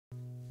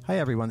Hi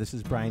everyone, this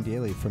is Brian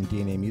Daly from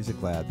DNA Music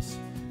Labs.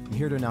 I'm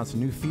here to announce a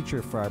new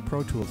feature for our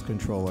Pro Tools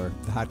controller,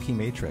 the Hotkey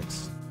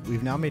Matrix.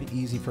 We've now made it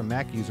easy for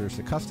Mac users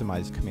to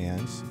customize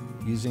commands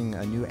using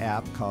a new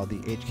app called the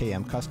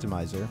HKM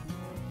Customizer.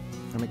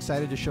 I'm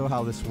excited to show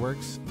how this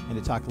works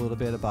and to talk a little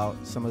bit about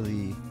some of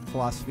the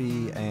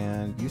philosophy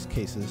and use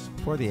cases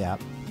for the app.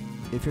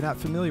 If you're not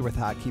familiar with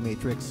Hotkey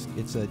Matrix,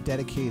 it's a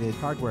dedicated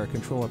hardware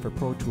controller for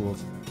Pro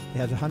Tools. It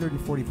has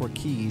 144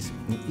 keys,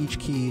 and each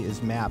key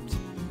is mapped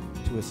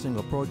to a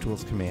single Pro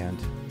Tools command.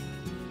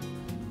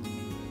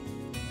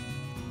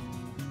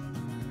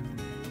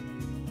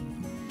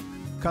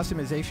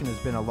 Customization has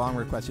been a long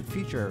requested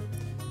feature,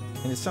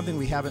 and it's something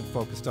we haven't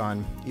focused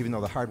on, even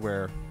though the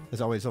hardware has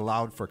always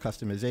allowed for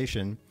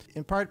customization,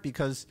 in part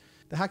because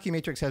the Hotkey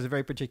Matrix has a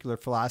very particular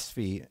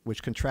philosophy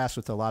which contrasts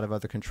with a lot of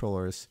other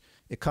controllers.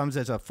 It comes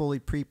as a fully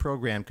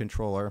pre-programmed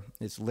controller.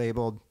 It's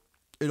labeled.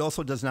 It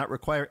also does not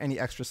require any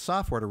extra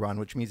software to run,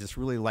 which means it's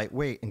really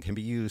lightweight and can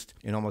be used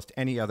in almost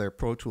any other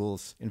Pro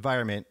Tools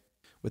environment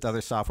with other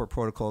software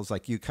protocols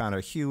like Yukon or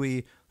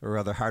Huey or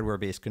other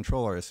hardware-based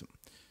controllers.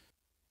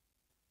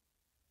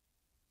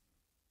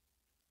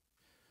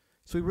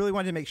 So we really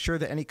wanted to make sure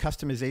that any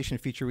customization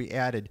feature we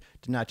added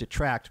did not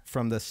detract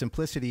from the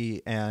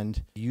simplicity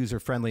and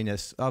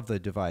user-friendliness of the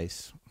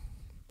device.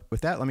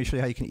 With that, let me show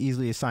you how you can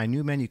easily assign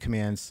new menu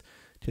commands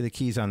to the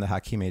keys on the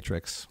Hotkey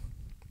Matrix.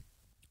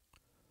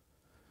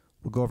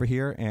 We'll go over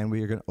here and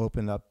we are going to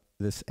open up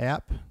this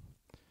app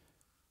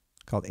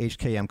called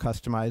HKM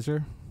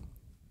Customizer.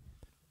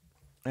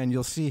 And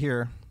you'll see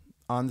here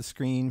on the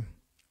screen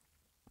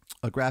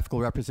a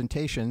graphical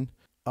representation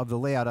of the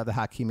layout of the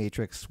Hotkey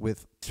Matrix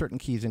with certain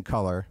keys in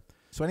color.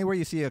 So anywhere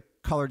you see a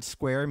colored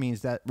square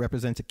means that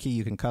represents a key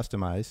you can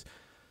customize.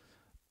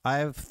 I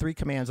have 3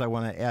 commands I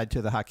want to add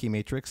to the Hotkey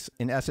Matrix.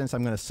 In essence,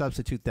 I'm going to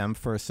substitute them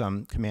for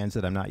some commands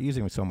that I'm not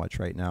using so much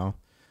right now.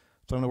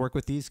 So I'm going to work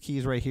with these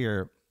keys right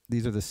here.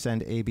 These are the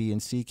send A, B,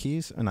 and C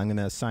keys, and I'm going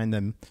to assign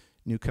them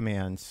new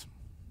commands.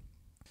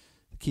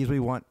 The keys we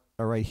want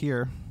are right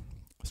here,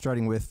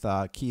 starting with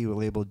key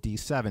labeled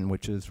D7,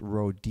 which is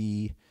row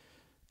D,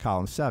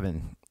 column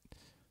 7.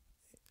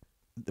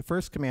 The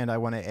first command I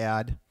want to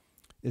add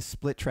is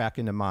split track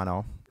into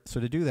mono. So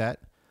to do that,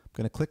 I'm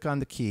going to click on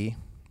the key.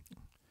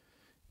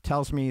 It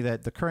tells me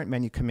that the current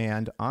menu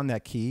command on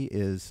that key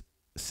is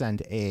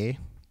send A.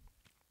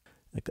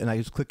 And I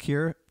just click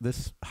here,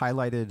 this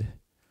highlighted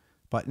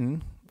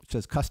button, which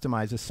says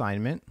customize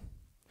assignment.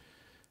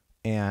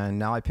 And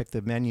now I pick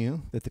the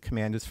menu that the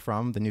command is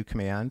from, the new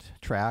command,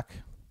 track,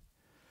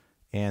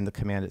 and the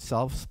command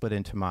itself, split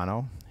into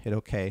mono. Hit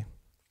OK.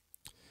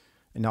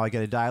 And now I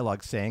get a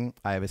dialog saying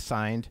I have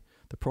assigned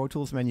the Pro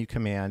Tools menu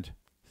command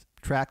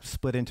track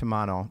split into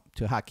mono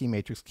to Hotkey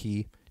Matrix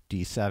key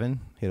D7.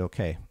 Hit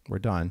OK. We're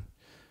done.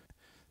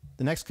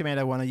 The next command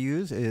I want to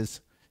use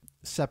is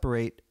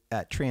separate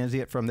at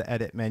transient from the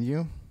edit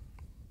menu.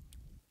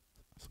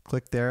 So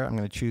click there. I'm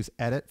going to choose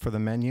edit for the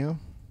menu.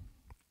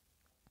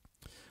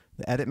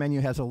 The edit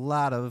menu has a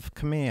lot of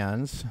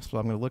commands, so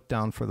I'm going to look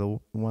down for the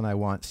one I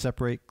want.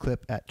 Separate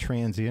clip at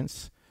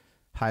transients.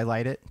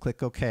 Highlight it.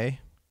 Click OK.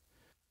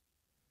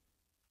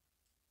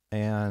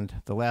 And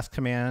the last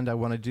command I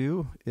want to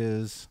do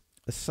is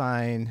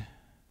assign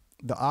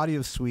the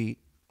audio suite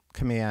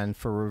command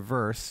for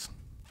reverse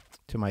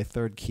to my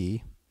third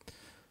key.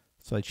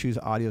 So I choose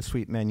audio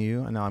suite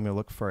menu, and now I'm going to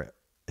look for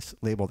it's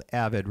labeled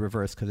Avid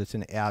reverse because it's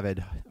an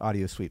Avid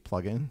audio suite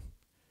plugin.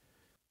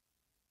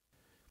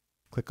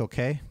 Click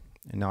OK,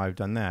 and now I've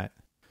done that.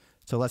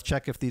 So let's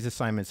check if these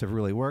assignments have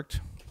really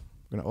worked.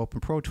 We're going to open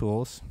Pro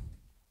Tools.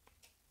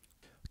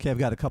 Okay, I've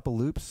got a couple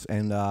loops,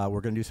 and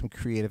we're going to do some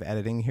creative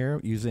editing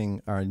here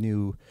using our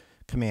new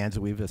commands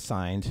that we've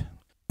assigned.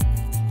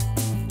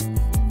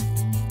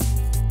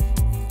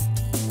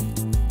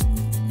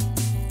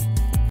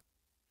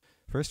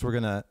 First, we're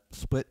going to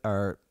split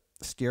our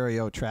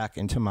stereo track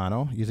into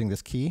mono using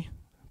this key.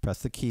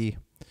 Press the key.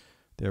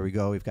 There we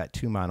go. We've got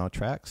 2 mono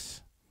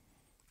tracks.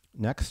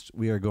 Next,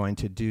 we are going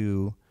to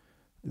do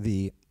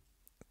the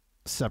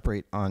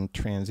separate on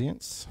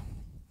transients.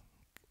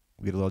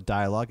 We get a little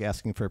dialog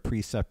asking for a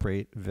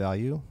pre-separate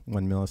value,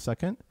 1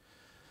 millisecond.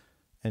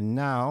 And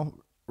now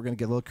we're going to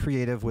get a little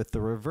creative with the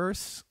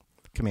reverse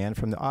command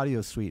from the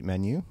audio suite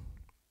menu.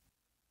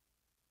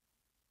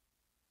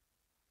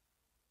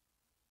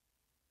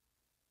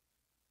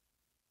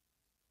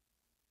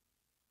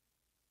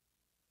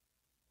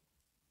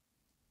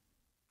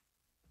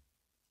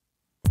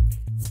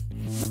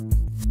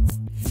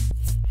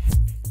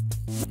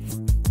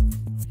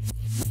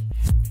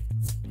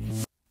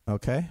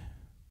 Okay.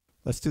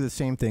 Let's do the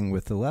same thing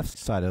with the left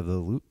side of the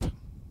loop.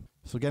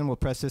 So again, we'll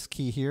press this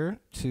key here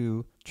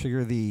to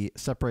trigger the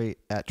separate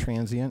at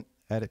transient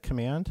edit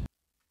command.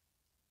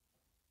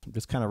 I'm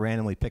just kind of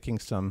randomly picking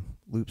some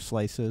loop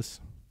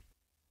slices.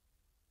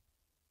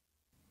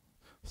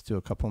 Let's do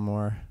a couple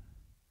more.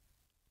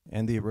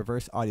 And the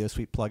reverse audio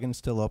suite plugin is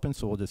still open,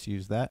 so we'll just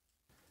use that.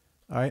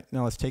 All right,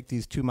 now let's take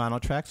these 2 mono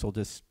tracks. We'll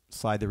just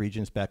slide the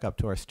regions back up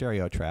to our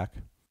stereo track.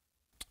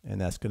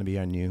 And that's going to be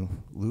our new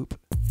loop.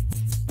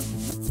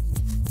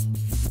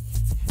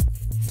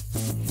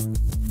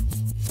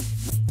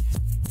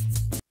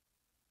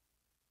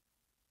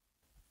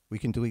 We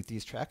can delete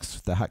these tracks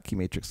with the hotkey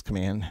matrix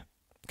command.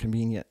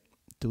 Convenient.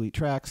 Delete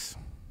tracks.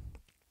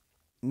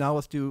 Now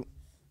let's do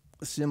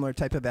a similar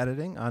type of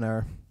editing on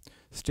our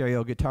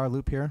stereo guitar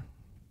loop here.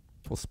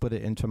 We'll split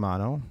it into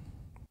mono.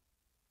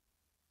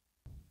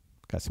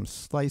 Got some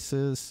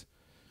slices.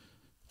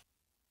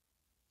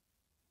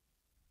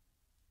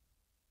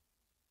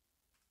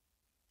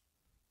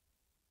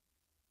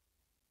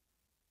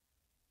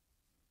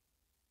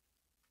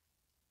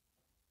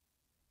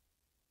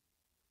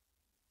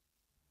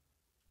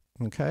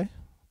 Okay.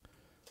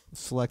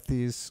 Select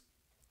these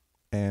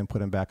and put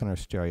them back on our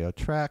stereo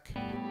track.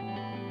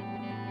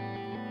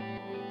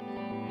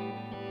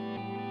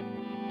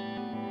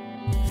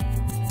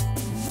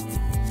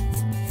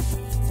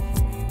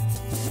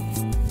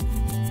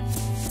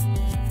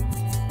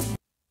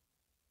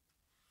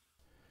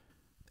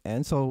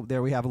 And so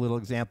there we have a little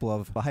example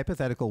of a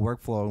hypothetical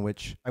workflow in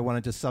which I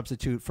wanted to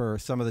substitute for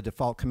some of the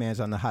default commands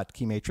on the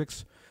hotkey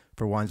matrix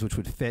for ones which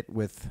would fit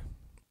with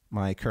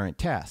my current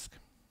task.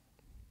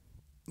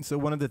 So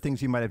one of the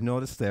things you might have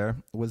noticed there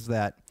was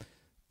that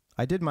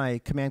I did my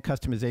command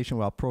customization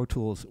while Pro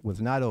Tools was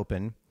not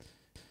open,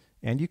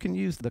 and you can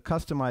use the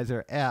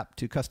Customizer app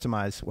to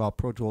customize while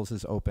Pro Tools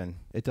is open.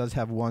 It does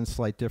have one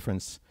slight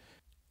difference.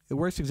 It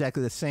works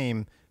exactly the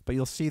same, but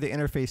you'll see the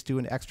interface do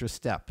an extra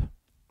step.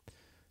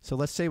 So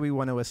let's say we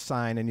want to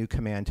assign a new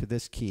command to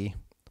this key.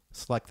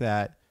 Select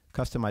that,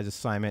 Customize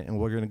Assignment, and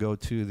we're going to go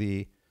to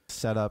the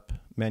Setup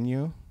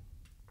menu, and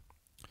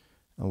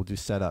we'll do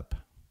Setup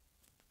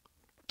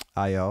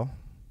I/O.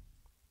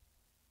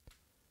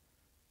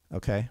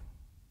 Okay.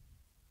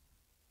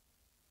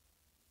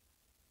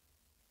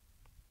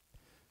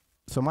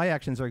 So my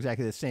actions are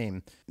exactly the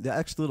same. The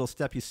extra little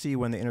step you see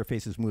when the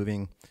interface is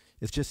moving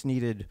is just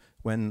needed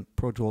when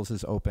Pro Tools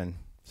is open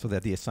so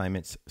that the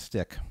assignments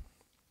stick.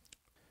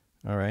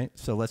 All right,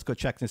 so let's go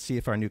check and see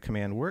if our new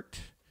command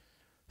worked.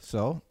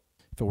 So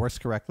if it works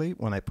correctly,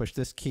 when I push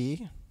this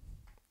key,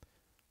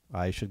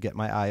 I should get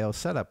my I/O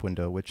setup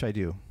window, which I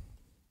do.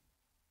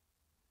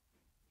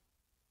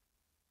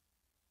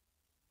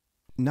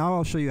 Now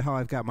I'll show you how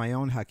I've got my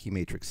own hotkey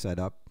matrix set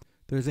up.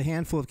 There's a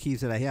handful of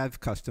keys that I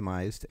have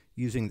customized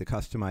using the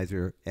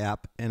Customizer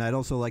app, and I'd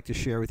also like to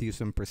share with you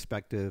some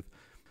perspective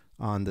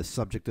on the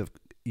subject of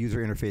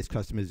user interface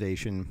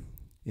customization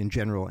in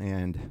general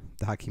and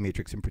the hotkey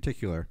matrix in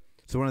particular.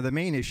 So one of the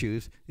main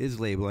issues is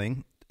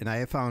labeling, and I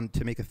have found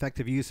to make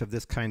effective use of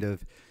this kind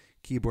of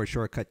keyboard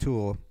shortcut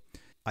tool,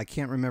 I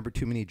can't remember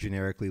too many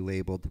generically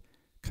labeled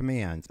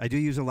commands. I do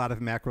use a lot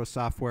of macro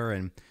software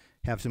and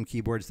have some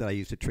keyboards that I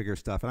use to trigger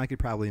stuff, and I could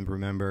probably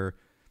remember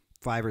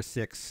 5 or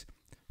 6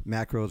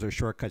 macros or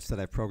shortcuts that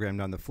I've programmed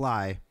on the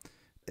fly.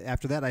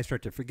 After that, I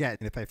start to forget,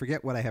 and if I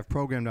forget what I have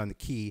programmed on the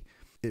key,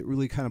 it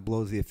really kind of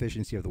blows the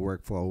efficiency of the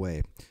workflow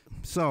away.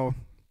 So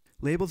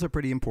labels are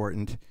pretty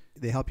important.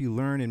 They help you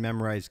learn and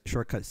memorize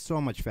shortcuts so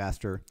much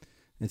faster.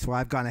 And so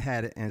I've gone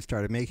ahead and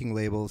started making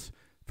labels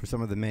for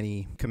some of the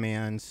many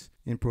commands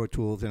in Pro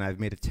Tools, and I've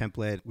made a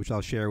template which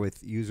I'll share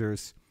with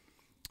users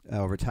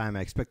over time.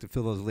 I expect to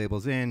fill those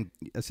labels in.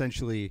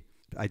 Essentially,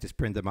 I just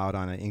print them out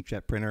on an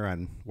inkjet printer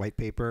on white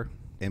paper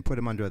and put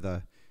them under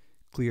the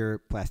clear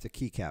plastic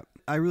keycap.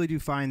 I really do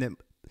find that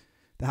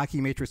the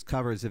hotkey matrix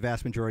covers the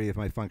vast majority of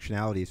my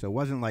functionality, so it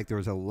wasn't like there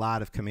was a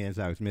lot of commands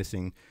I was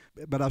missing,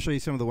 but I'll show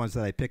you some of the ones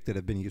that I picked that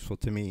have been useful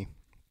to me.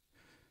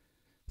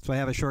 So I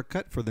have a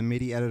shortcut for the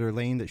MIDI editor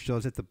lane that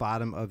shows at the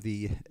bottom of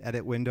the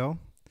edit window,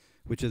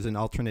 which is an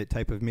alternate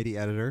type of MIDI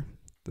editor.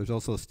 There's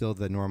also still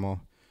the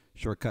normal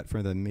shortcut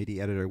for the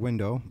MIDI editor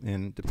window,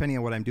 and depending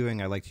on what I'm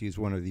doing, I like to use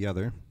one or the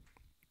other.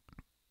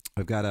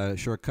 I've got a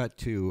shortcut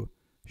to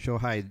show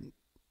hide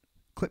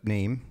clip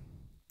name.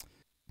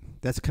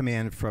 That's a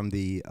command from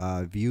the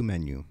view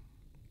menu.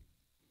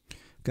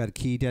 Got a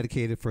key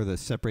dedicated for the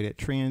separate at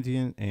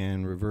transient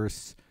and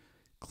reverse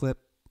clip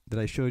that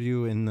I showed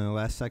you in the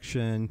last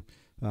section.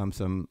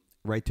 Some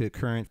write to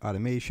current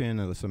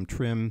automation, some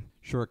trim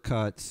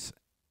shortcuts,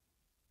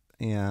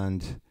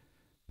 and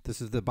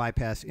this is the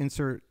bypass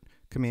insert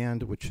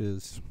command, which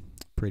is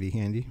pretty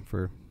handy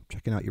for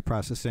checking out your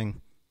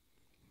processing.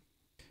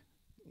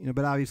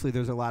 But obviously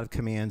there's a lot of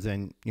commands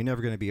and you're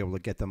never going to be able to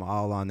get them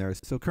all on there.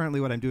 So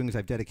currently what I'm doing is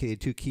I've dedicated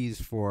 2 keys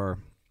for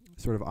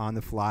sort of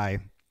on-the-fly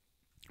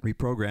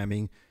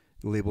reprogramming,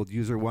 labeled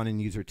user 1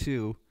 and user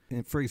 2.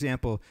 And for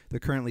example, they're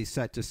currently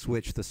set to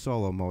switch the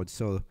solo mode.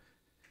 So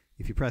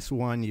if you press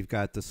 1, you've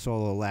got the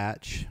solo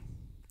latch,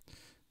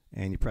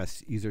 and you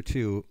press user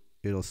 2,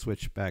 it'll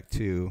switch back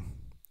to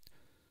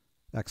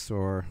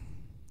XOR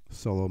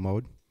solo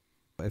mode.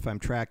 If I'm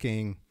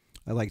tracking,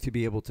 I like to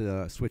be able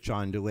to switch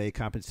on delay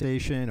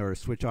compensation or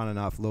switch on and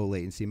off low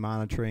latency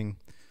monitoring.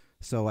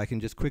 So I can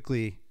just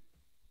quickly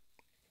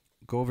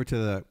go over to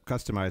the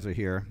customizer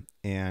here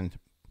and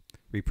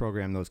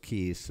reprogram those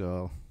keys.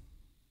 So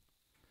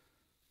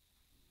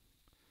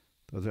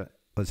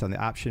that's on the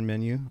option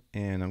menu,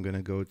 and I'm going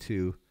to go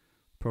to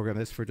program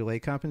this for delay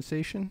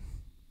compensation.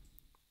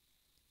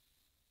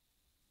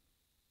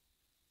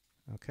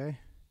 Okay.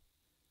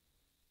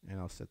 And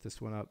I'll set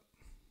this one up.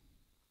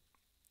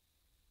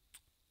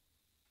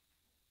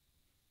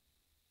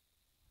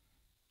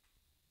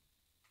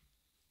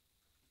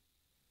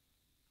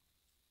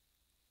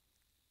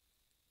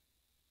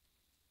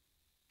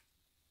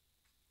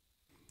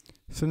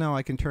 So now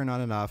I can turn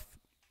on and off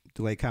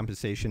delay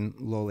compensation,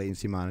 low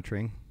latency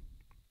monitoring.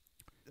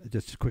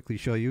 Just to quickly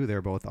show you,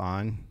 they're both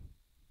on.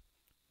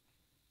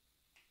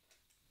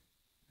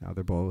 Now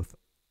they're both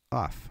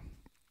off.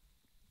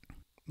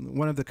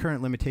 One of the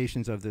current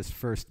limitations of this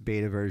first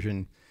beta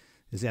version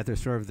is that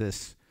there's sort of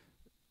this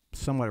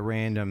somewhat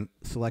random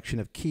selection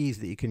of keys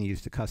that you can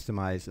use to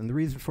customize. And the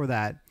reason for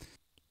that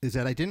is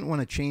that I didn't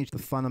want to change the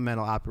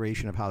fundamental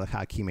operation of how the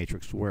hotkey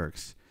matrix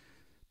works.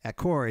 At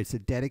core, it's a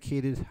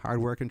dedicated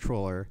hardware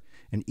controller,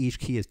 and each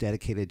key is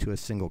dedicated to a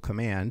single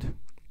command.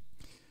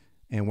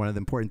 And one of the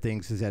important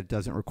things is that it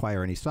doesn't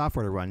require any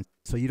software to run,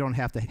 so you don't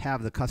have to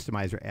have the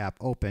customizer app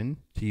open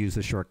to use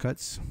the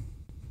shortcuts.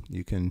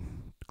 You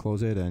can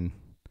close it and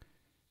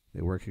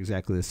they work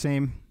exactly the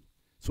same.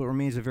 So it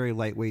remains a very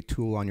lightweight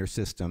tool on your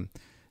system.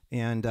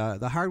 And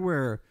the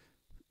hardware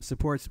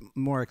supports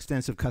more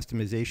extensive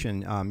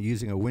customization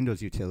using a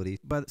Windows utility.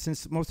 But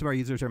since most of our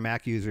users are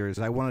Mac users,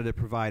 I wanted to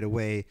provide a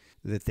way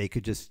that they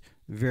could just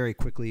very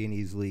quickly and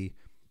easily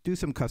do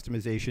some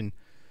customization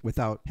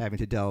without having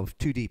to delve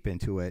too deep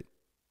into it.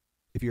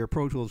 If you're a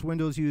Pro Tools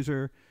Windows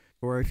user,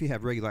 or if you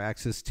have regular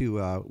access to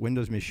a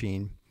Windows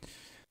machine,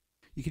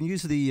 you can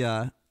use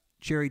the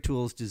Cherry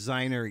Tools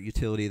Designer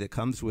utility that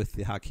comes with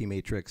the hotkey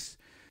matrix,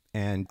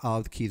 and all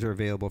of the keys are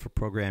available for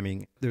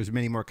programming. There's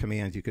many more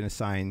commands you can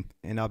assign,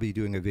 and I'll be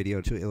doing a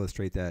video to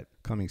illustrate that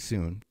coming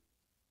soon.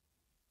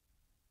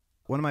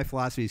 One of my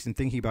philosophies in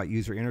thinking about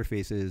user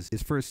interfaces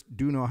is first,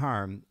 do no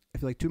harm. I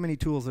feel like too many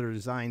tools that are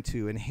designed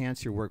to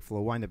enhance your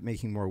workflow wind up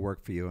making more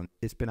work for you. And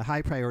it's been a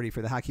high priority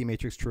for the hotkey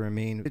matrix to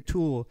remain a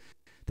tool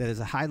that has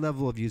a high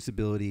level of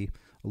usability,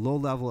 a low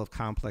level of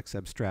complex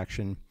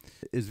abstraction,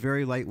 is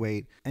very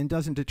lightweight, and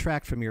doesn't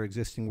detract from your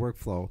existing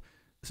workflow.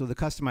 So the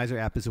Customizer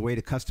app is a way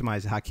to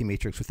customize the hotkey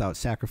matrix without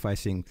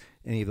sacrificing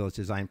any of those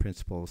design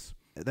principles.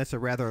 That's a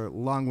rather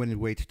long-winded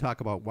way to talk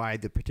about why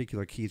the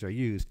particular keys are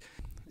used.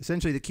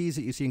 Essentially, the keys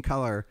that you see in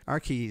color are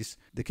keys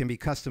that can be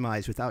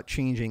customized without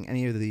changing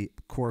any of the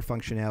core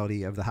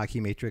functionality of the hotkey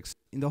matrix.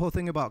 And the whole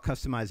thing about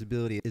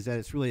customizability is that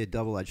it's really a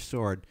double-edged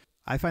sword.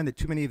 I find that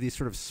too many of these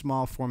sort of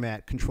small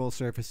format control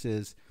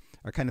surfaces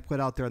are kind of put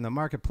out there in the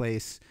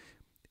marketplace,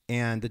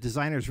 and the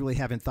designers really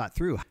haven't thought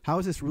through, how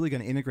is this really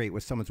going to integrate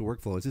with someone's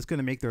workflow? Is this going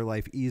to make their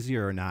life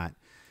easier or not?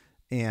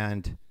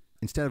 And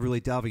instead of really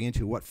delving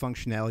into what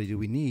functionality do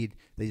we need,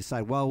 they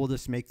decide, well, we'll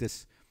just make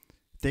this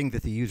thing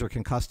that the user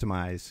can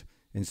customize.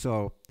 And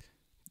so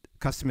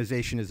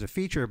customization is a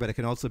feature, but it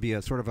can also be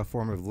a sort of a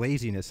form of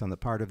laziness on the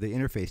part of the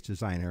interface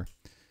designer.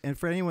 And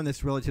for anyone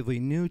that's relatively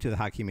new to the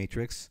hotkey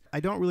matrix,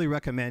 I don't really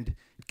recommend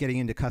getting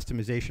into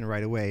customization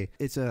right away.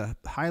 It's a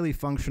highly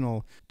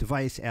functional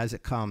device as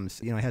it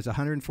comes. You know, it has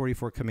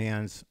 144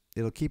 commands.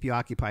 It'll keep you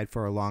occupied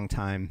for a long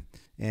time.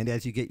 And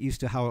as you get used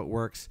to how it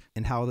works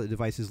and how the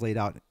device is laid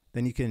out,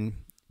 then you can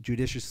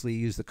judiciously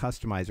use the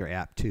Customizer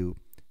app to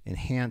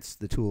enhance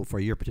the tool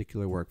for your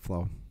particular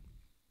workflow.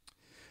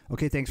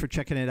 Okay, thanks for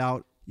checking it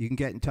out. You can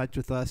get in touch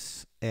with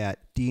us at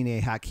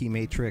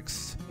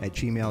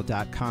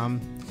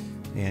dnahotkeymmatrix@gmail.com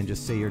and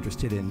just say you're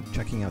interested in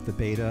checking out the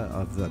beta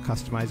of the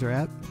Customizer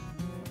app.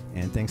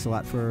 And thanks a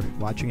lot for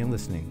watching and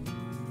listening.